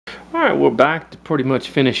Alright, we're back to pretty much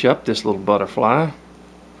finish up this little butterfly.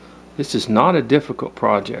 This is not a difficult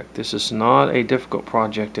project. This is not a difficult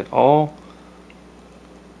project at all.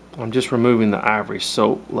 I'm just removing the ivory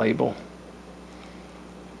soap label.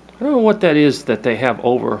 I don't know what that is that they have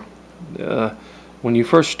over. When you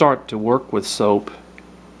first start to work with soap,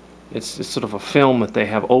 it's sort of a film that they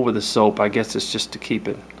have over the soap. I guess it's just to keep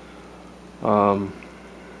it.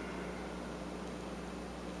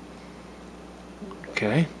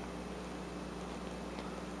 Okay.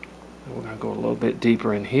 We're going to go a little bit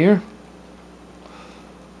deeper in here.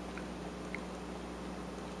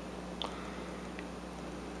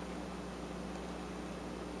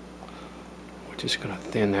 We're just going to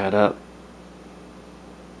thin that up.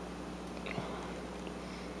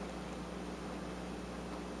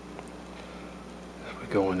 As we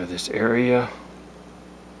go into this area.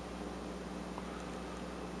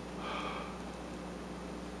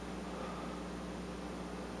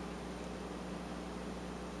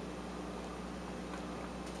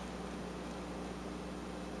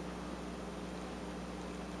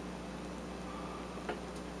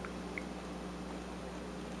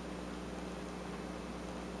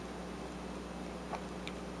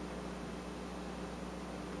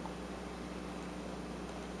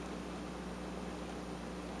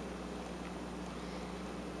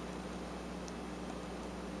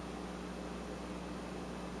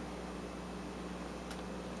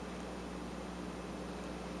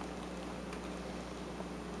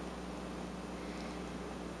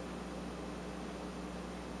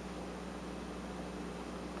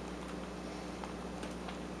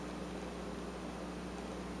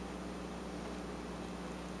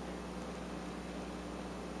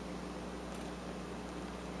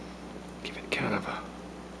 Give it kind of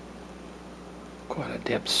quite a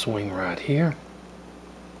depth swing right here.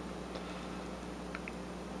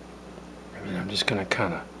 And then I'm just going to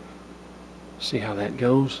kind of see how that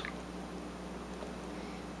goes.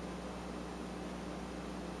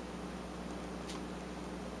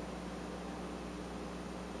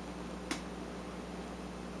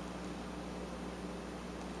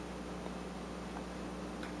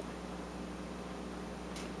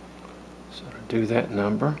 So to do that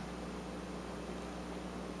number,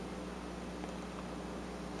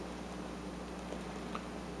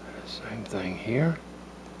 same thing here.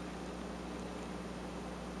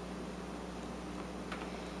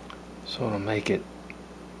 So to make it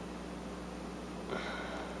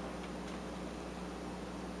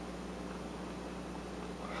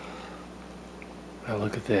now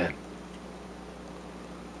look at that.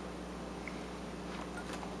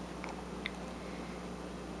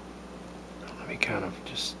 Let me kind of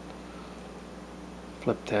just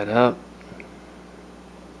flip that up.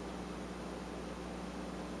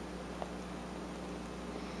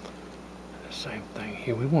 Same thing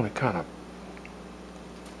here. We want to kind of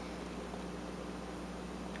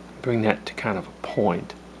bring that to kind of a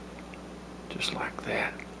point, just like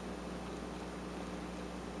that.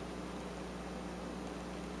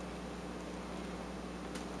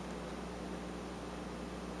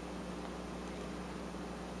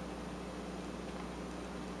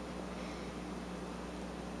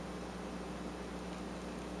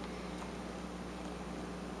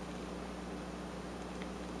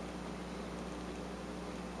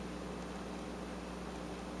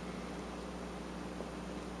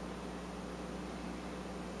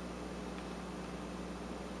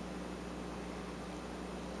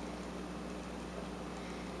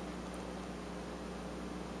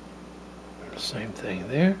 Same thing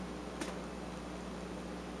there.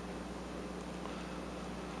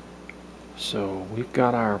 So we've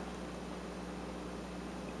got our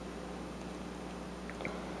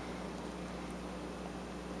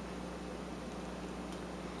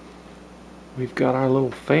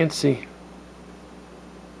little fancy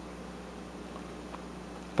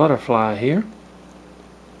butterfly here.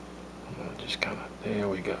 Just kind of, there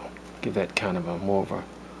we go. Give that kind of a more of a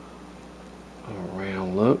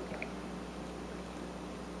round look.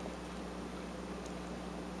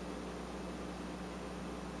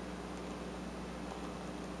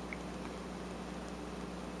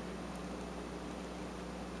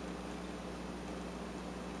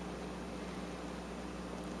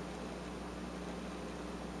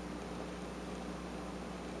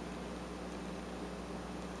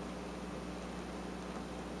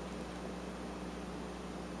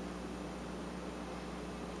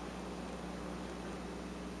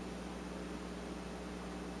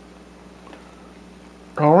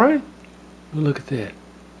 All right, look at that.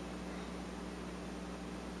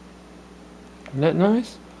 Isn't that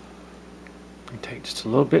nice? Take just a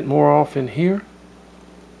little bit more off in here.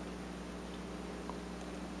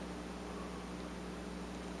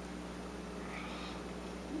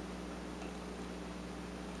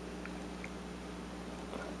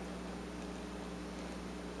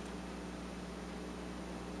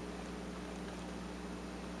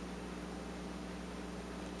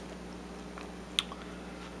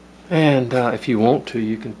 And if you want to,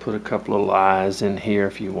 you can put a couple of eyes in here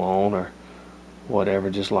if you want, or whatever,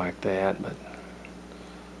 just like that. But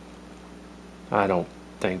I don't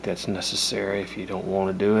think that's necessary if you don't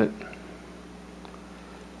want to do it.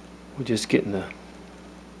 We're just getting the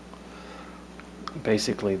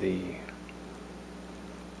basically the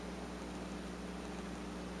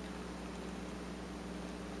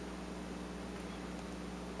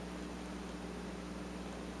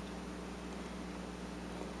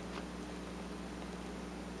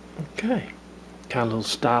okay, kind of little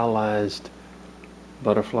stylized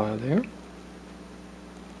butterfly there.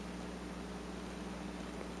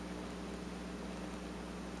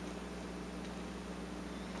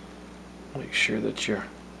 Make sure that you're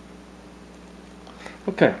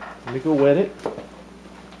okay. Let me go wet it.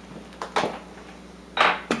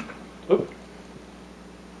 Oop.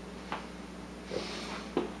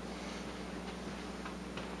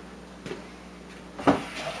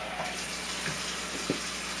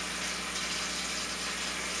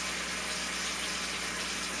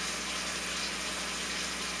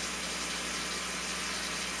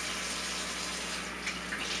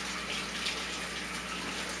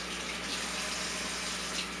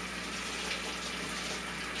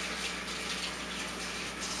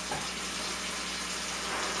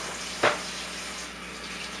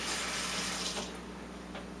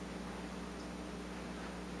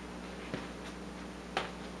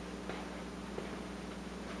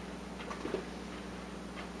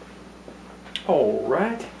 All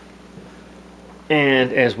right.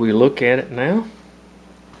 And as we look at it now,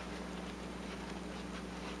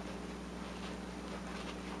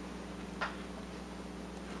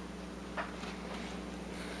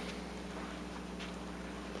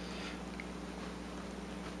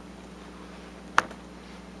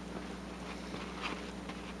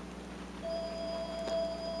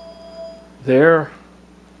 there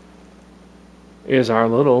is our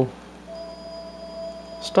little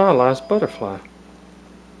stylized butterfly.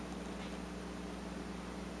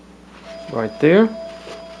 Right there.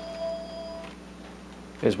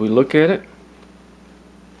 As we look at it,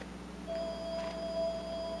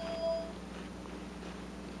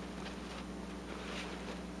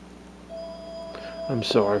 I'm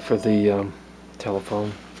sorry for the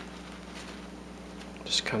telephone.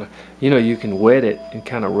 Just kind of, you can wet it and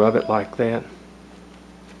kind of rub it like that.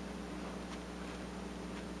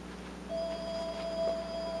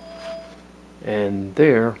 And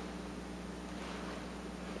there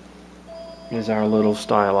is our little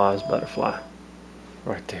stylized butterfly.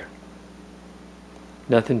 Right there.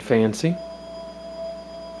 Nothing fancy.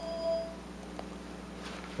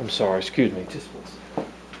 I'm sorry, excuse me, just one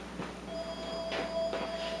second.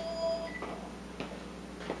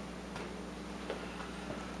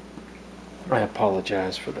 I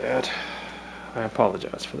apologize for that. I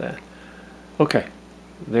apologize for that. Okay,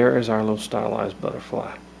 there is our little stylized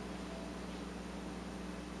butterfly.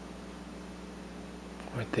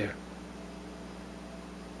 Right there.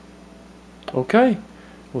 Okay,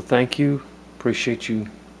 well, thank you. Appreciate you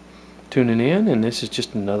tuning in, and this is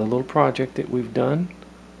just another little project that we've done.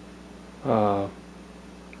 The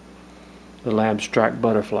abstract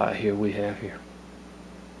butterfly here we have here.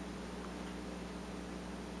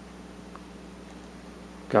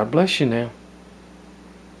 God bless you now.